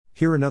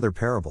Hear another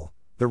parable.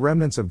 The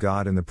remnants of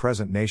God in the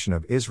present nation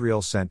of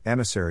Israel sent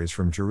emissaries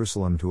from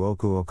Jerusalem to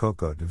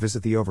Okuokoko to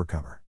visit the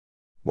overcomer.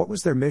 What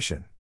was their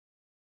mission?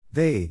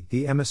 They,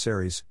 the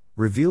emissaries,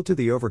 revealed to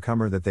the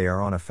overcomer that they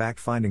are on a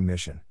fact-finding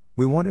mission.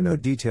 We want to know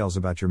details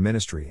about your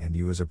ministry and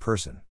you as a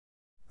person.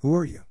 Who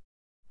are you?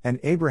 And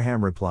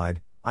Abraham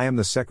replied, I am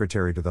the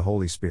secretary to the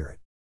Holy Spirit.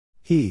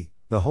 He,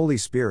 the Holy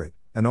Spirit,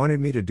 anointed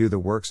me to do the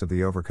works of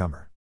the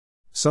overcomer.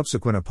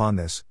 Subsequent upon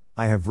this,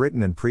 I have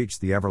written and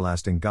preached the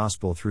everlasting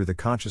gospel through the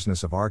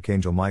consciousness of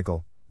Archangel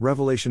Michael.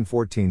 Revelation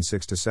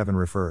 14:6-7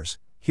 refers,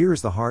 here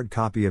is the hard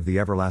copy of the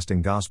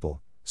everlasting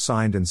gospel,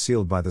 signed and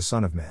sealed by the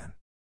Son of Man.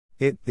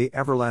 It, the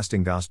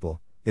everlasting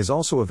gospel, is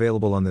also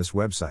available on this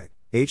website,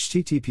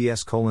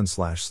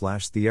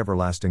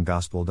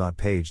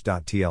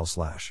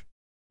 https://theeverlastinggospel.page.tl/.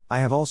 I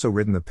have also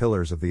written the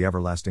pillars of the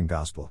everlasting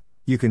gospel.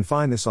 You can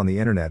find this on the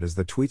internet as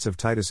the tweets of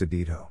Titus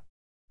Edito.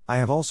 I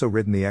have also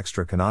written the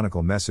extra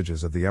canonical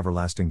messages of the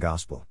everlasting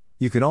gospel.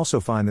 You can also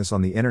find this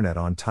on the internet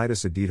on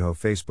Titus Edito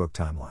Facebook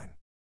timeline.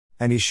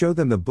 And he showed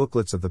them the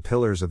booklets of the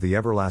pillars of the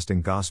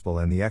everlasting gospel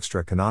and the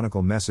extra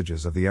canonical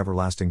messages of the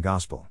everlasting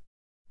gospel.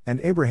 And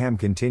Abraham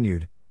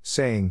continued,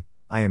 saying,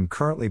 I am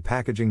currently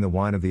packaging the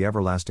wine of the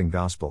everlasting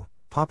gospel,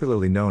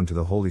 popularly known to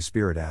the Holy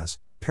Spirit as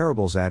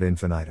parables ad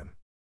infinitum.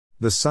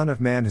 The Son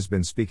of Man has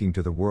been speaking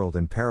to the world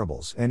in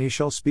parables, and he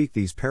shall speak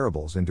these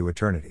parables into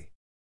eternity.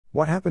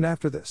 What happened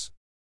after this?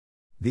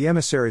 The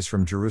emissaries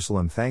from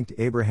Jerusalem thanked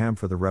Abraham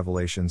for the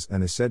revelations,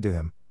 and they said to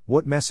him,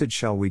 What message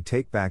shall we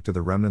take back to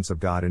the remnants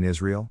of God in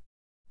Israel?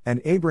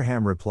 And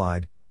Abraham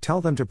replied, Tell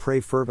them to pray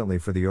fervently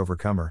for the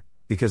overcomer,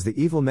 because the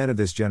evil men of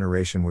this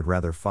generation would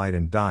rather fight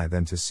and die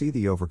than to see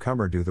the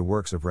overcomer do the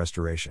works of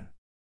restoration.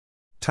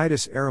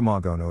 Titus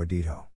Aramagono Edito.